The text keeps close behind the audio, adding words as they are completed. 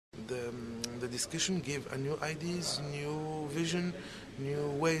the discussion give a new ideas, new vision, new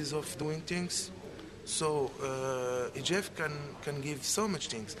ways of doing things. So IGF can give so much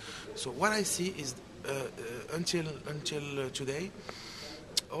things. So what I see is until today,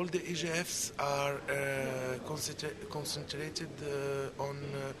 all the IGFs are concentrated on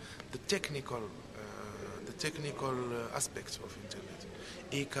the technical aspects of internet,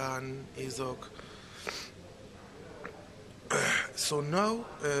 ECAN, ESOC. So now,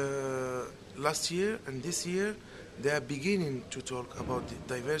 last year and this year, they are beginning to talk about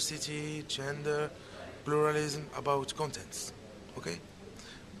diversity, gender, pluralism, about contents. Okay,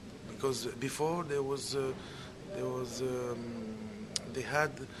 because before they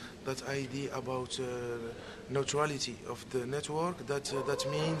had that idea about neutrality of the network. That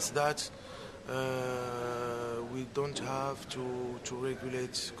means that we don't have to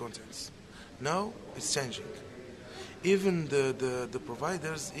regulate contents. Now it's changing. Even the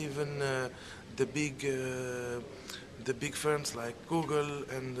providers, even the big firms like Google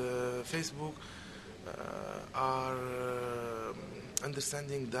and Facebook are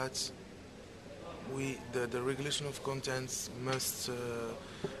understanding that the regulation of contents must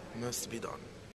be done.